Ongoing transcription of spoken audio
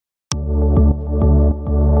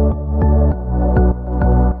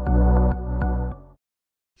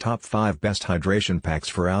Top 5 Best Hydration Packs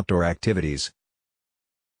for Outdoor Activities.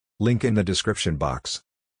 Link in the description box.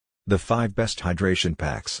 The 5 Best Hydration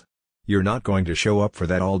Packs. You're not going to show up for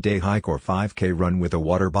that all-day hike or 5K run with a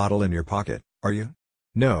water bottle in your pocket, are you?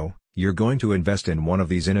 No, you're going to invest in one of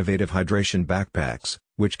these innovative hydration backpacks,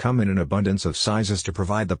 which come in an abundance of sizes to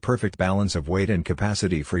provide the perfect balance of weight and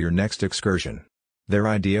capacity for your next excursion. They're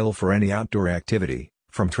ideal for any outdoor activity,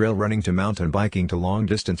 from trail running to mountain biking to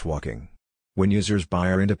long-distance walking. When users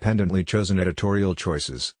buy our independently chosen editorial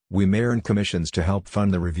choices, we may earn commissions to help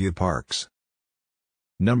fund the Reviewparks.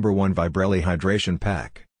 Number 1 Vibrelli Hydration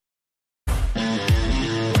Pack.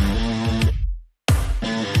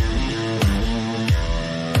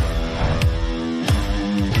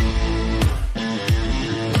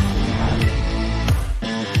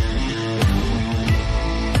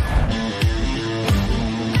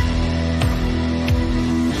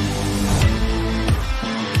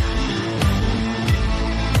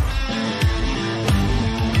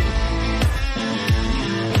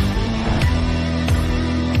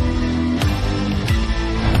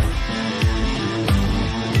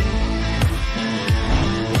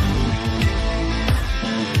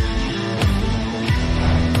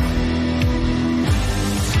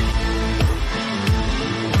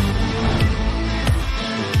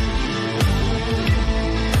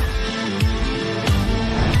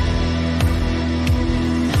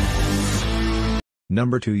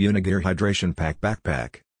 Number 2 Unigear Hydration Pack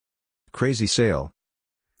Backpack. Crazy sale.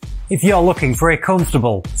 If you're looking for a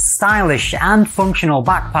comfortable, stylish and functional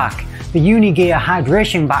backpack, the Unigear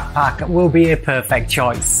Hydration Backpack will be a perfect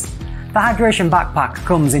choice. The hydration backpack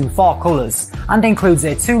comes in 4 colours and includes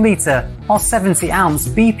a 2 litre or 70 ounce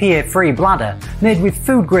BPA-free bladder made with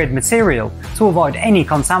food grade material to avoid any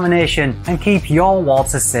contamination and keep your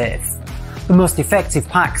water safe. The most effective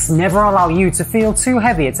packs never allow you to feel too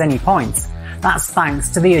heavy at any point. That's thanks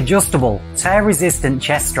to the adjustable, tear-resistant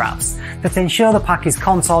chest straps that ensure the pack is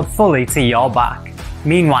contoured fully to your back.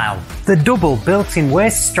 Meanwhile, the double built-in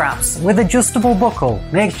waist straps with adjustable buckle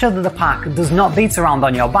make sure that the pack does not beat around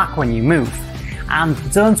on your back when you move. And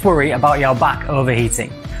don't worry about your back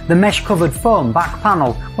overheating. The mesh-covered foam back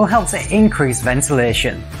panel will help to increase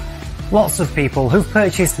ventilation. Lots of people who've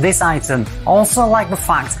purchased this item also like the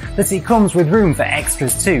fact that it comes with room for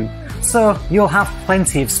extras too. So you'll have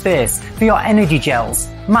plenty of space for your energy gels,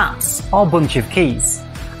 maps or bunch of keys.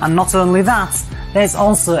 And not only that, there's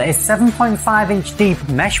also a 7.5-inch deep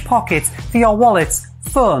mesh pocket for your wallet,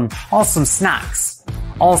 phone or some snacks.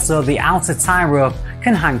 Also, the outer tie rope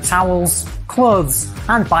can hang towels, clothes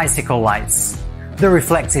and bicycle lights. The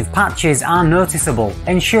reflective patches are noticeable,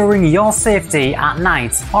 ensuring your safety at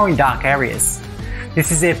night or in dark areas. This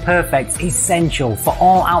is a perfect essential for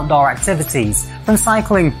all outdoor activities, from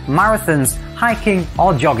cycling, marathons, hiking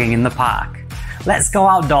or jogging in the park. Let's go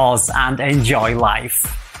outdoors and enjoy life.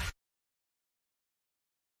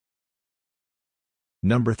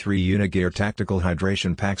 Number 3 Unigear Tactical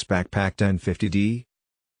Hydration Packs Backpack 1050D.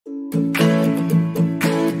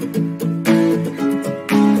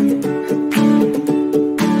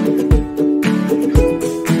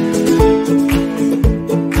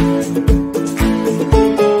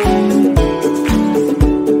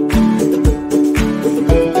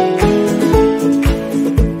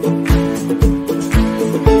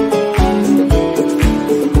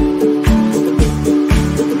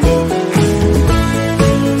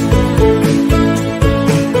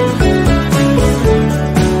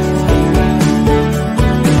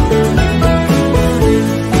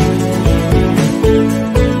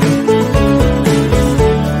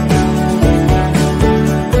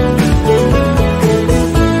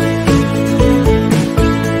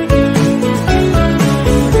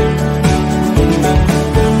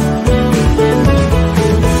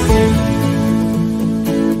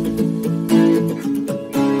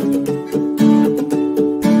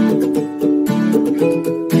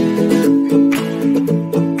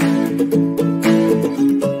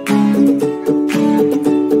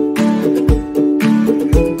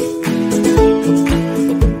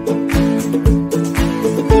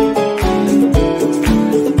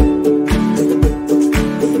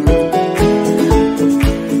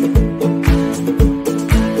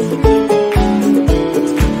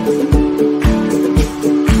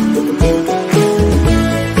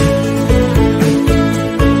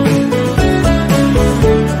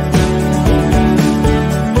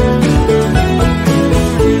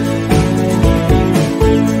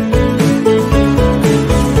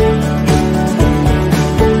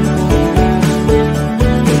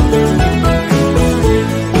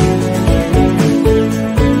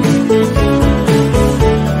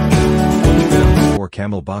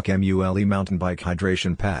 Camelback MULE Mountain Bike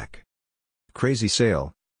Hydration Pack. Crazy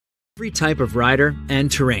sale. Every type of rider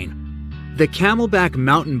and terrain. The Camelback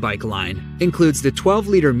mountain bike line includes the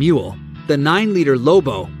 12-liter Mule, the 9-liter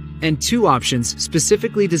Lobo, and 2 options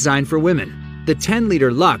specifically designed for women, the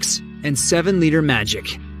 10-liter Lux and 7-liter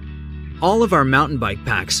Magic. All of our mountain bike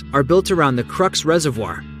packs are built around the Crux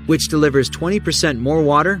Reservoir, which delivers 20% more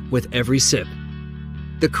water with every sip.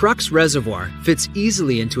 The Crux Reservoir fits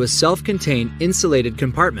easily into a self-contained insulated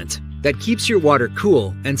compartment that keeps your water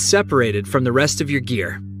cool and separated from the rest of your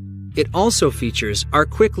gear. It also features our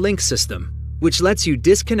Quick Link system, which lets you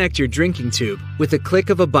disconnect your drinking tube with a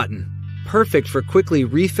click of a button, perfect for quickly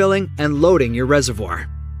refilling and loading your reservoir.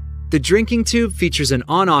 The drinking tube features an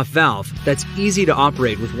on-off valve that's easy to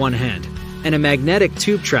operate with one hand, and a magnetic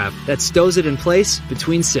tube trap that stows it in place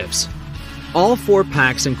between sips. All 4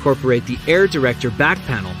 packs incorporate the Air Director back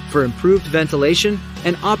panel for improved ventilation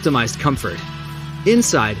and optimized comfort.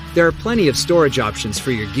 Inside, there are plenty of storage options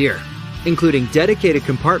for your gear, including dedicated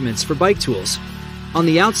compartments for bike tools. On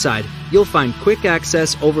the outside, you'll find quick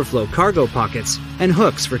access overflow cargo pockets and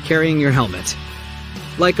hooks for carrying your helmet.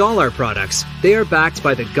 Like all our products, they are backed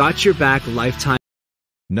by the Got Your Back lifetime.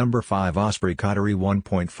 Number 5 Osprey Coterie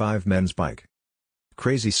 1.5 Men's Bike.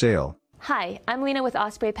 Crazy sale. Hi, I'm Lena with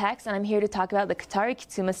Osprey Packs, and I'm here to talk about the Coterie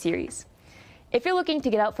Kitsuma series. If you're looking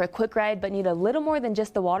to get out for a quick ride but need a little more than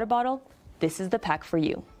just the water bottle, this is the pack for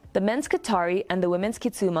you. The men's Coterie and the women's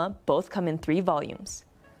Kitsuma both come in 3 volumes,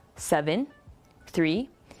 7, 3,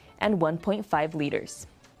 and 1.5 liters.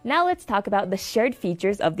 Now let's talk about the shared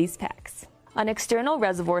features of these packs. An external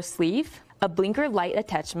reservoir sleeve, a blinker light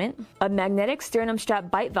attachment, a magnetic sternum strap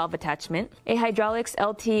bite valve attachment, a hydraulics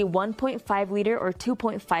LT 1.5 liter or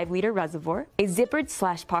 2.5 liter reservoir, a zippered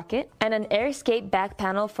slash pocket, and an airscape back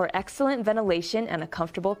panel for excellent ventilation and a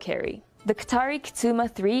comfortable carry. The Coterie Kitsuma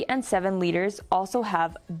 3 and 7 liters also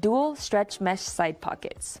have dual stretch mesh side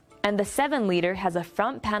pockets. And the 7 liter has a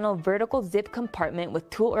front panel vertical zip compartment with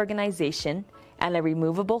tool organization and a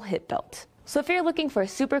removable hip belt. So if you're looking for a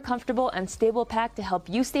super comfortable and stable pack to help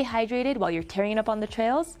you stay hydrated while you're tearing up on the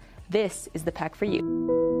trails, this is the pack for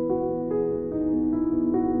you.